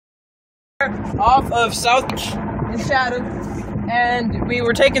Off of South Beach in Chatham, and we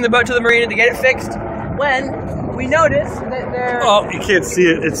were taking the boat to the marina to get it fixed when we noticed that there. Oh, you can't see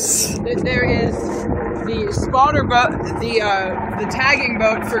it. There is the spotter boat, the tagging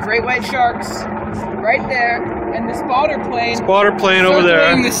boat for great white sharks, right there, and the spotter plane. Spotter plane over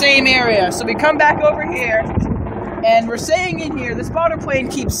there. In the same area. So we come back over here, and we're saying in here the spotter plane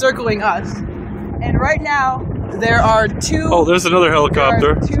keeps circling us, and right now. There are two. Oh, there's another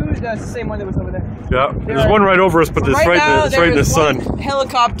helicopter. That's the same one that was over there. Yeah, there's one right over us, but it's right in the sun.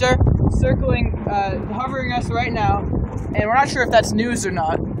 Helicopter circling, hovering us right now, and we're not sure if that's news or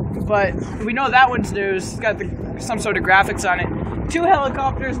not, but we know that one's news. It's got some sort of graphics on it. Two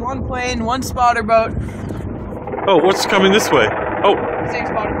helicopters, one plane, one spotter boat. Oh, what's coming this way? Oh, same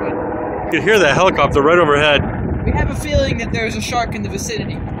spotter plane. You can hear that helicopter right overhead. We have a feeling that there's a shark in the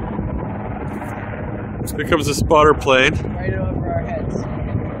vicinity. This becomes a spotter plane. Right over our heads.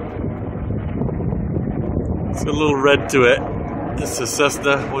 It's got a little red to it. It's a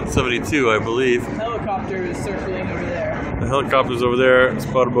Cessna 172, I believe. The helicopter is circling over there. The helicopter's over there, the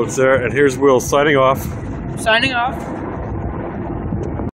spotter boat's there, and here's Will signing off. Signing off.